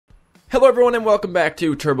Hello everyone and welcome back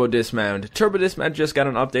to Turbo Dismount. Turbo Dismount just got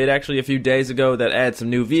an update actually a few days ago that adds some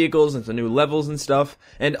new vehicles and some new levels and stuff.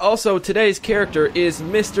 And also today's character is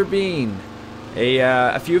Mr. Bean.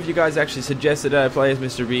 A few of you guys actually suggested I play as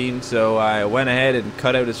Mr. Bean, so I went ahead and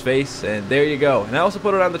cut out his face and there you go. And I also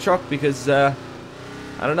put it on the truck because, I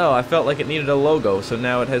don't know, I felt like it needed a logo, so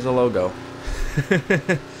now it has a logo.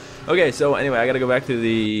 Okay, so anyway, I gotta go back to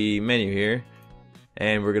the menu here.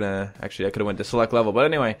 And we're gonna, actually I could've went to select level, but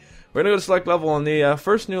anyway, we're gonna go to select level, and the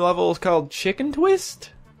first new level is called Chicken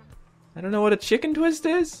Twist? I don't know what a chicken twist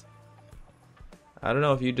is. I don't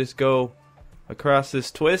know if you just go across this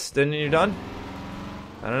twist and you're done.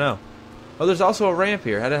 I don't know. Oh, there's also a ramp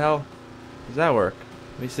here. How the hell does that work?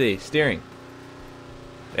 Let me see. Steering.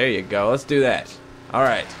 There you go. Let's do that.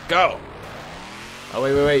 Alright, go! Oh,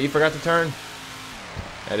 wait, you forgot to turn?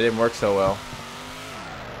 That didn't work so well.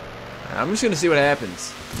 I'm just gonna see what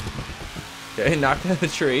happens. Okay, knock down the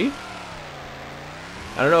tree.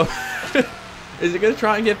 I don't know. Is he gonna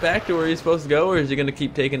try and get back to where he's supposed to go, or is he gonna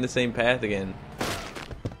keep taking the same path again?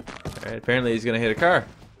 Alright, apparently he's gonna hit a car.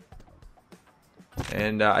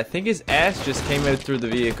 And I think his ass just came out through the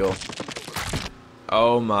vehicle.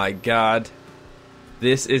 Oh my god.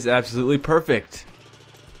 This is absolutely perfect.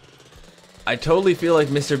 I totally feel like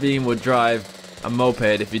Mr. Bean would drive a moped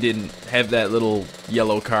if he didn't have that little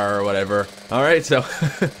yellow car or whatever. Alright, so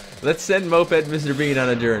let's send Moped Mr. Bean on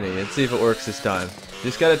a journey and see if it works this time.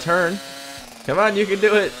 Just gotta turn. Come on, you can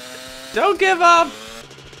do it. Don't give up!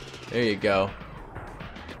 There you go.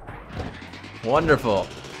 Wonderful.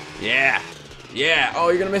 Yeah. Yeah. Oh,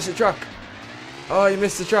 you're gonna miss the truck. Oh, you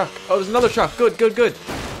missed the truck. Oh, there's another truck. Good.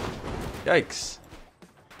 Yikes.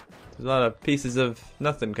 There's a lot of pieces of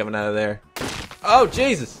nothing coming out of there. Oh,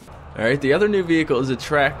 Jesus! Alright, the other new vehicle is a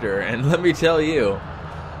tractor, and let me tell you,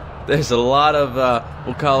 there's a lot of,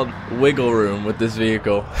 we'll call it wiggle room with this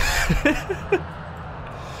vehicle.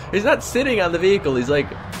 He's not sitting on the vehicle, he's like,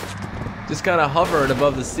 just kind of hovering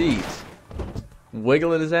above the seat,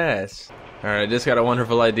 wiggling his ass. Alright, I just got a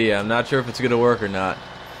wonderful idea. I'm not sure if it's gonna work or not,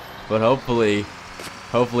 but hopefully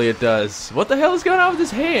it does. What the hell is going on with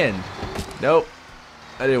his hand? Nope,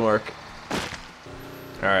 that didn't work.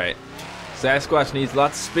 Alright. Sasquatch needs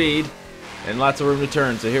lots of speed and lots of room to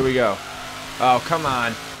turn, so here we go. Oh, come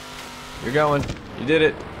on. You're going. You did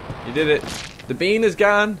it. You did it. The bean is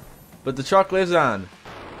gone, but the truck lives on.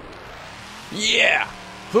 Yeah!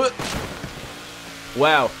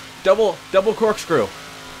 Wow. Double corkscrew.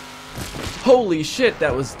 Holy shit,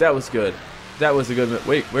 that was good. That was a good.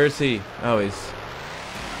 Wait, where's he? Oh, he's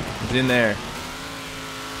in there.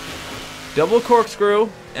 Double corkscrew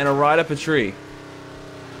and a ride up a tree.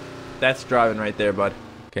 That's driving right there, bud.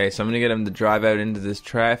 Okay, so I'm gonna get him to drive out into this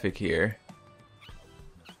traffic here.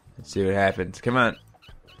 Let's see what happens. Come on.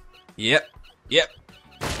 Yep.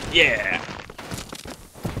 Yeah.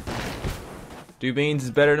 2 beans is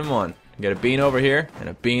better than 1. You got a bean over here and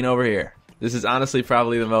a bean over here. This is honestly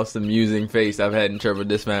probably the most amusing face I've had in Turbo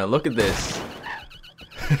Dismount. Look at this.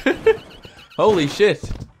 Holy shit.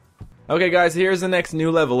 Okay, guys, here's the next new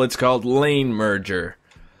level. It's called Lane Merger.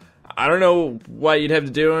 I don't know what you'd have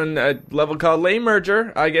to do in a level called Lane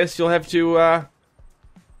Merger. I guess you'll have to,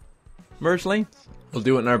 merge lanes. We'll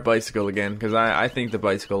do it in our bicycle again, because I think the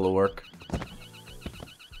bicycle will work.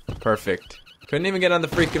 Perfect. Couldn't even get on the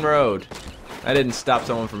freaking road. I didn't stop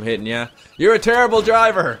someone from hitting ya. You're a terrible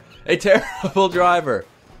driver! A terrible driver!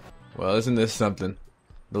 Well, isn't this something?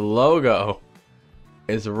 The logo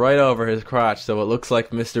is right over his crotch, so it looks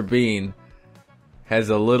like Mr. Bean has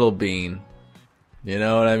a little bean. You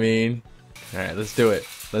know what I mean? Alright, let's do it.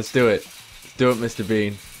 Let's do it. Let's do it, Mr.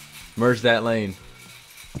 Bean. Merge that lane.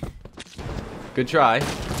 Good try.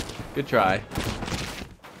 Good try.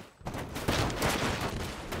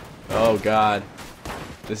 Oh, God.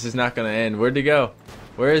 This is not gonna end. Where'd he go?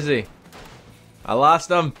 Where is he? I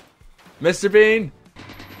lost him. Mr. Bean!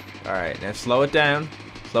 Alright, now slow it down.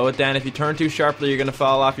 Slow it down. If you turn too sharply, you're gonna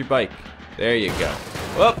fall off your bike. There you go.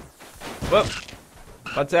 Whoop! Whoop!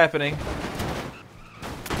 What's happening?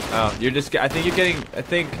 Oh, you're just. I think you're getting. I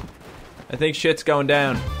think shit's going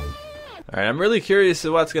down. Alright, I'm really curious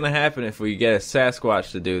to what's gonna happen if we get a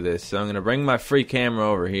Sasquatch to do this. So I'm gonna bring my free camera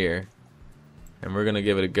over here, and we're gonna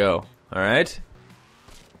give it a go. Alright?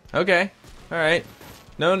 Okay. Alright.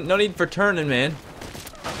 No need for turning, man.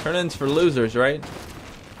 Turning's for losers, right?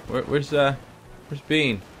 Where's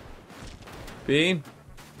Bean? Bean?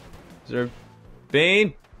 Is there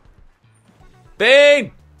Bean?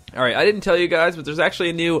 Bean! Alright, I didn't tell you guys, but there's actually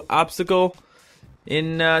a new obstacle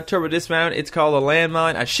in Turbo Dismount. It's called a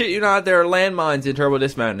landmine. I shit you not, there are landmines in Turbo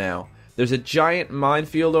Dismount now. There's a giant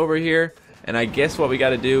minefield over here And I guess what we got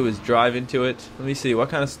to do is drive into it. Let me see, what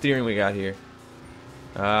kind of steering we got here?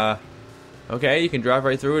 Okay, you can drive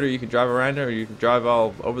right through it, or you can drive around it, or you can drive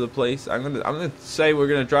all over the place. I'm gonna say we're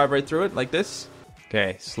gonna drive right through it like this.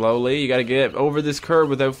 Okay, slowly. You gotta get over this curb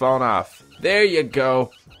without falling off. There you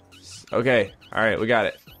go. Okay, all right, we got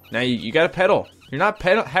it. Now you gotta pedal. You're not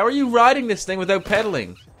pedal. How are you riding this thing without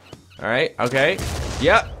pedaling? All right, okay.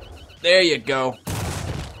 Yep. There you go.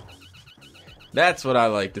 That's what I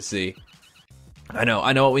like to see. I know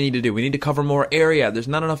what we need to do. We need to cover more area. There's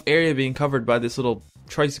not enough area being covered by this little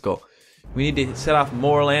tricycle. We need to set off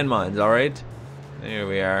more landmines, alright? There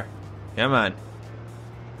we are. Come on.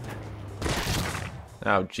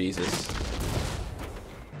 Oh, Jesus.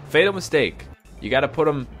 Fatal mistake. You gotta put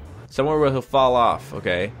him somewhere where he'll fall off,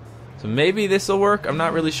 okay? So maybe this'll work. I'm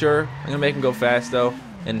not really sure. I'm gonna make him go fast, though.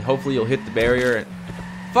 And hopefully you'll hit the barrier and...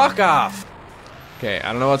 Fuck off! Okay,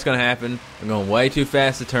 I don't know what's gonna happen. I'm going way too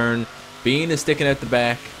fast to turn. Bean is sticking out the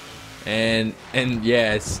back. And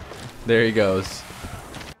yes, there he goes.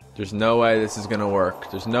 There's no way this is gonna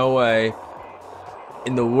work. There's no way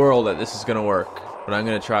in the world that this is gonna work. But I'm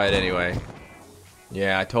gonna try it anyway.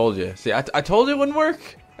 Yeah, I told you. See, I told you it wouldn't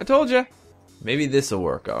work. I told you. Maybe this will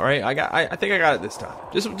work. All right, I think I got it this time.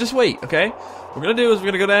 Just wait, okay? What we're gonna do is we're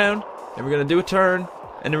gonna go down, and we're gonna do a turn,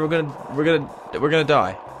 and then we're gonna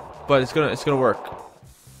die. But it's gonna work.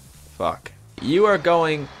 Fuck. You are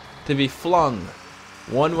going to be flung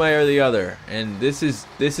one way or the other, and this is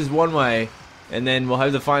one way. And then we'll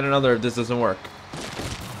have to find another if this doesn't work.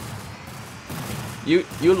 You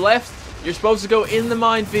left. You're supposed to go in the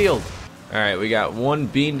minefield. Alright, we got one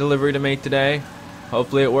bean delivery to make today.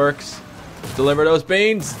 Hopefully it works. Let's deliver those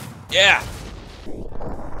beans. Yeah.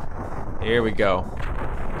 Here we go.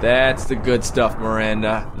 That's the good stuff,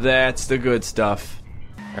 Miranda. That's the good stuff.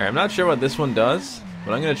 Alright, I'm not sure what this one does,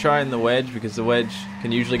 but I'm going to try in the wedge because the wedge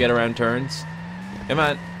can usually get around turns. Come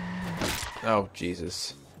on. Oh,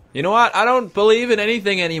 Jesus. You know what? I don't believe in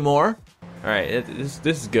anything anymore. Alright, this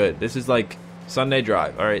is good. This is like Sunday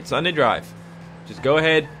drive. Alright, Sunday drive. Just go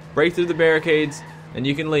ahead, break through the barricades, and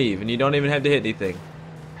you can leave, and you don't even have to hit anything.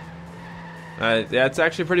 That's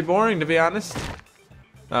actually pretty boring, to be honest.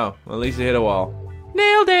 Oh, well, at least you hit a wall.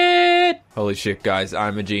 Nailed it! Holy shit, guys,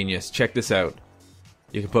 I'm a genius. Check this out.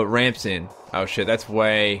 You can put ramps in. Oh shit, that's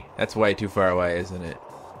way too far away, isn't it?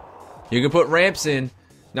 You can put ramps in.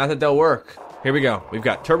 Not that they'll work. Here we go. We've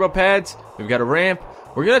got turbo pads. We've got a ramp.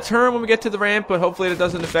 We're going to turn when we get to the ramp, but hopefully it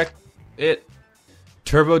doesn't affect it.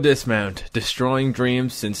 Turbo Dismount. Destroying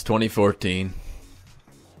dreams since 2014.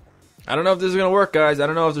 I don't know if this is going to work, guys. I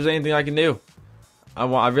don't know if there's anything I can do.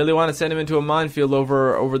 I really want to send him into a minefield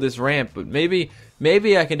over this ramp, but maybe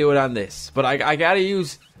I can do it on this. But I got to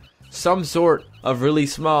use some sort of really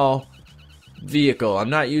small vehicle.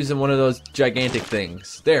 I'm not using one of those gigantic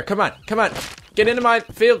things. There, come on. Get into my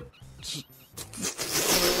field.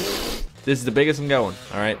 This is the biggest I'm going,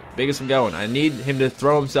 alright? Biggest I'm going. I need him to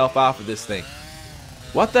throw himself off of this thing.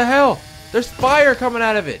 What the hell? There's fire coming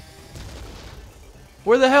out of it.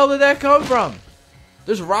 Where the hell did that come from?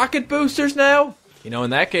 There's rocket boosters now? You know,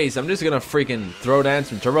 in that case, I'm just gonna freaking throw down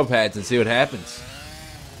some turbo pads and see what happens.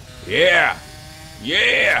 Yeah!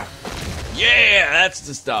 Yeah! Yeah! That's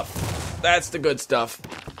the stuff. That's the good stuff.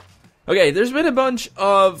 Okay, there's been a bunch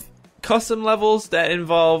of custom levels that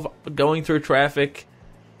involve going through traffic,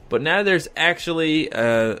 but now there's actually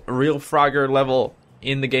a real Frogger level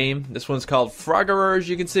in the game. This one's called Froggerer, as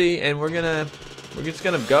you can see, and we're just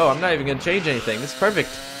gonna go. I'm not even gonna change anything. It's perfect.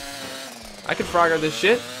 I can Frogger this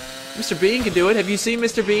shit. Mr. Bean can do it. Have you seen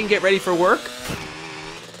Mr. Bean get ready for work?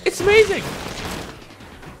 It's amazing.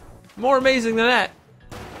 More amazing than that.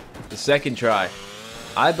 The second try.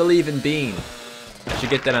 I believe in Bean. I should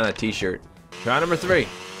get that on a t-shirt. Try number 3.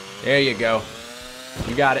 There you go.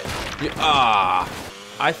 You got it.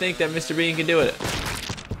 I think that Mr. Bean can do it.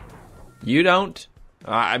 You don't?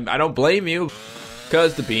 I don't blame you.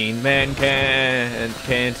 Cause the Bean Man can't.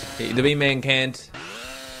 The Bean Man can't.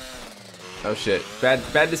 Oh shit. Bad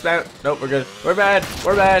dismount. Nope, we're good. We're bad.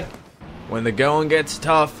 When the going gets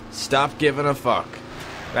tough, stop giving a fuck.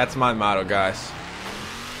 That's my motto, guys.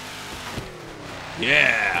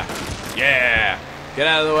 Yeah. Get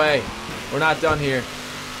out of the way. We're not done here.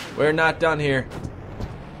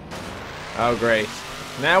 Oh, great.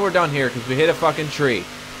 Now we're done here because we hit a fucking tree.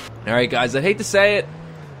 Alright, guys, I hate to say it,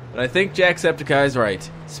 but I think Jacksepticeye's right.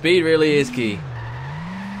 Speed really is key.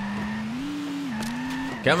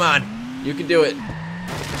 Come on. You can do it.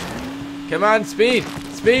 Come on, speed.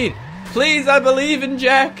 Please, I believe in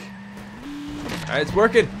Jack. Alright,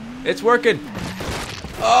 it's working.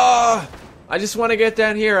 Oh, I just want to get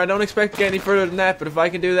down here. I don't expect to get any further than that, but if I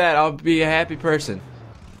can do that, I'll be a happy person.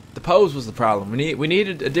 The pose was the problem. We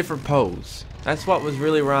needed a different pose. That's what was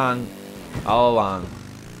really wrong all along.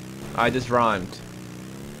 I just rhymed.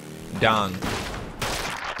 Dong.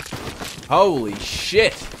 Holy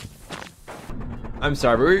shit! I'm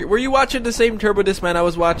sorry, were you watching the same Turbo Dismount I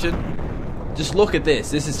was watching? Just look at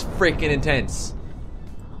this. This is freaking intense.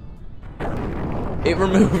 It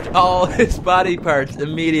removed all his body parts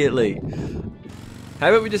immediately. How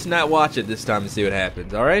about we just not watch it this time and see what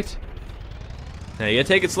happens, alright? Now you gotta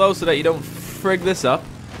take it slow so that you don't frig this up.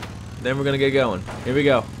 Then we're gonna get going. Here we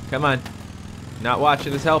go. Come on. Not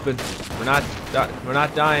watching is helping. We're not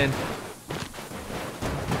dying.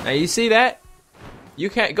 Now you see that?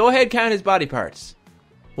 You can't go ahead, count his body parts.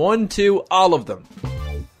 1, 2, all of them.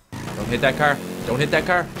 Don't hit that car. Don't hit that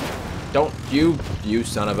car. Don't you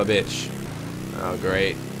son of a bitch. Oh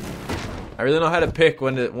great. I really know how to pick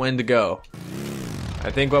when to go.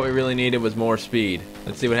 I think what we really needed was more speed.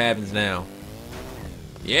 Let's see what happens now.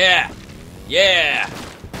 Yeah! Yeah!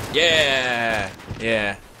 Yeah!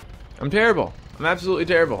 Yeah. I'm terrible. I'm absolutely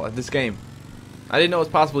terrible at this game. I didn't know it was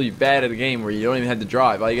possible to be bad at a game where you don't even have to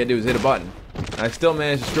drive. All you gotta do is hit a button. And I still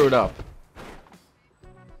managed to screw it up.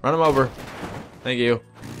 Run him over. Thank you.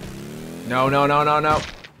 No, no, no, no, no.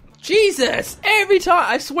 Jesus! Every time!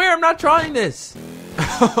 I swear I'm not trying this!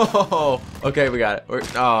 Oh, okay, we got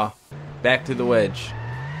it. Back to the wedge.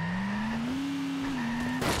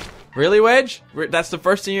 Really, Wedge? That's the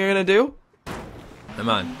first thing you're gonna do? Come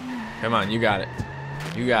on. Come on, you got it.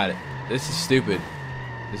 You got it. This is stupid.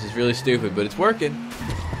 This is really stupid, but it's working.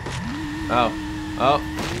 Oh.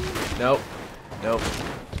 Oh. Nope. Nope.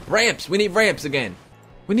 Ramps! We need ramps again.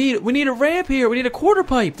 We need a ramp here. We need a quarter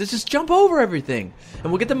pipe. Let's just jump over everything. And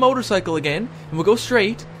we'll get the motorcycle again. And we'll go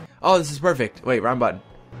straight. Oh, this is perfect. Wait, wrong button.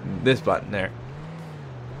 This button there.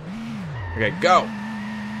 Okay, go.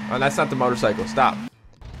 Oh, that's not the motorcycle. Stop.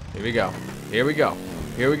 Here we go. Here we go.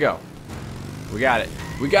 Here we go. We got it.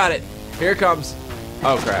 We got it. Here it comes.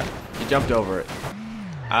 Oh, crap. You jumped over it.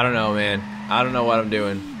 I don't know, man. I don't know what I'm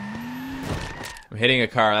doing. I'm hitting a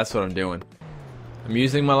car. That's what I'm doing. I'm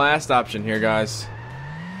using my last option here, guys.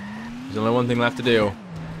 There's only one thing left to do.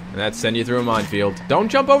 And that's send you through a minefield. Don't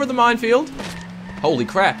jump over the minefield. Holy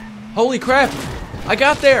crap. Holy crap. I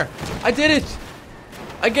got there. I did it.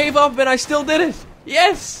 I gave up and I still did it.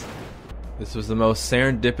 Yes. This was the most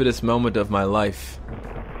serendipitous moment of my life.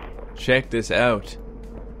 Check this out.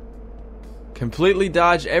 Completely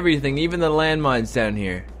dodged everything, even the landmines down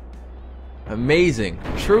here. Amazing.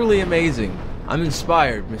 Truly amazing. I'm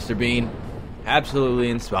inspired, Mr. Bean. Absolutely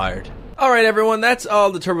inspired. Alright everyone, that's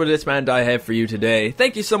all the Turbo Dismount I have for you today.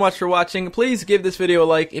 Thank you so much for watching. Please give this video a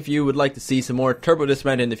like if you would like to see some more Turbo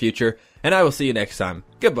Dismount in the future. And I will see you next time.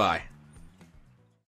 Goodbye.